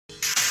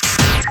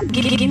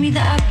Give me the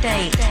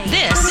update.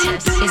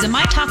 This is a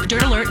My Talk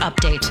Dirt Alert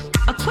update.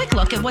 A quick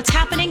look at what's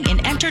happening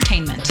in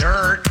entertainment.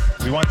 Dirt.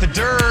 We want the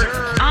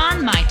dirt.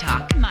 On My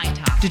Talk.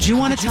 Did you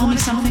want to tell me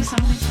something?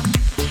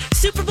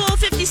 Super Bowl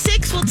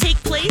 56 will take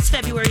place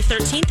February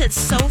 13th at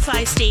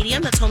SoFi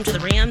Stadium. That's home to the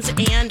Rams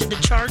and the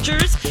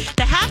Chargers.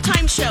 The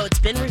halftime show, it's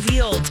been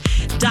revealed.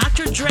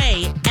 Dr.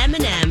 Dre,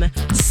 Eminem,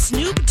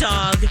 Snoop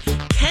Dogg,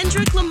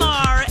 Kendrick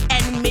Lamar,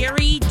 and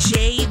Mary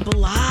J.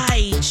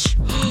 Blige.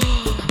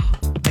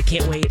 I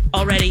can't wait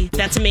already.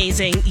 That's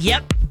amazing.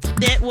 Yep.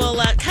 It will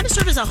kind of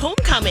serve as a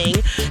homecoming.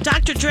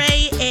 Dr.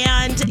 Dre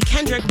and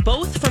Kendrick,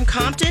 both from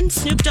Compton.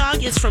 Snoop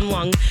Dogg is from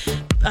Long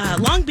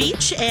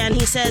Beach, and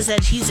he says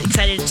that he's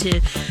excited to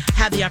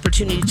have the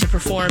opportunity to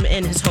perform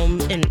in his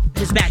home, in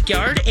his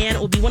backyard, and it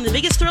will be one of the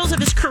biggest thrills of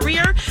his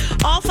career.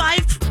 All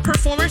 5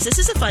 performers, this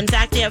is a fun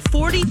fact, they have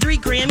 43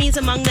 Grammys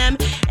among them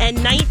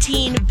and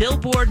 19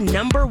 Billboard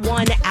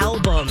 #1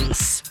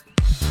 albums.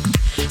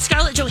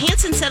 Scarlett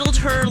Johansson settled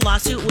her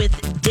lawsuit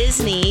with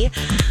Disney.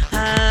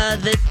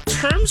 The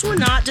terms were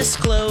not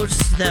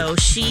disclosed, though.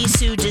 She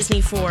sued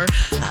Disney for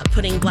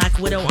putting Black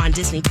Widow on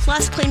Disney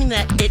Plus, claiming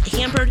that it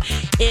hampered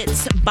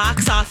its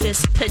box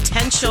office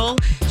potential.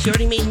 She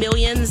already made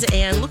millions,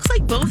 and looks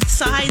like both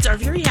sides are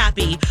very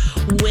happy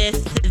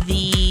with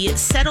the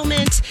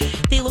settlement.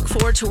 They look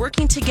forward to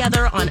working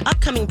together on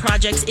upcoming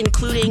projects,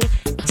 including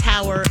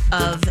Tower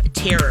of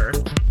Terror.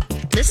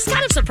 This is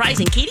kind of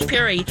surprising. Katy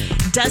Perry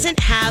doesn't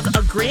have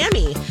a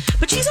Grammy,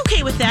 but she's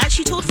okay with that.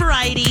 She told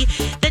Variety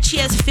that she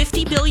has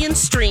 50 billion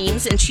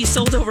streams and she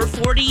sold over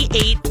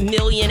 48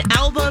 million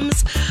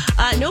albums.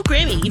 No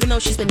Grammy, even though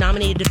she's been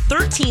nominated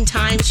 13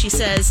 times. She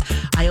says,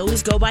 I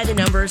always go by the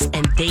numbers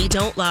and they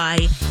don't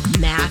lie.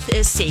 Math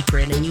is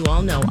sacred, and you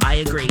all know I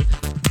agree.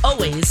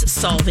 Always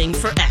solving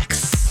for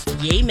X.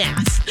 Yay,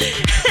 math.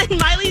 And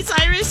Miley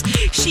Cyrus,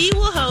 she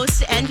will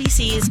host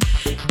NBC's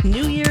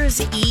New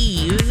Year's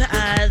Eve.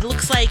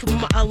 Looks like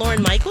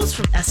Lorne Michaels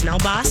from SNL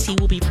Boss, he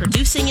will be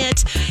producing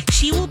it.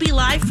 She will be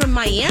live from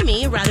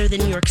Miami rather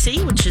than New York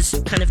City, which is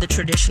kind of the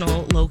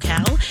traditional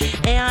locale.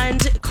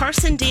 And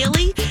Carson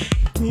Daly,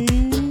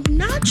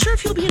 not sure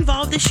if he'll be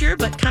involved this year,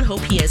 but kind of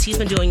hope he is. He's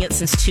been doing it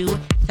since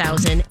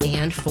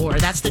 2004.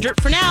 That's the dirt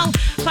for now.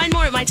 Find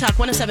more at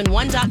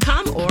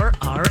mytalk1071.com or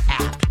our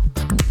app.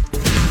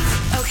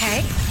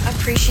 Okay,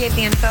 appreciate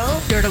the info.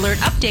 Dirt Alert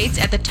updates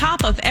at the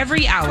top of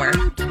every hour.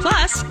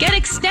 Plus, get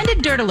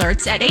extended Dirt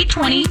Alerts at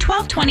 8:20,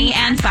 12:20,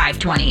 and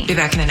 5:20. Be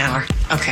back in an hour. Okay.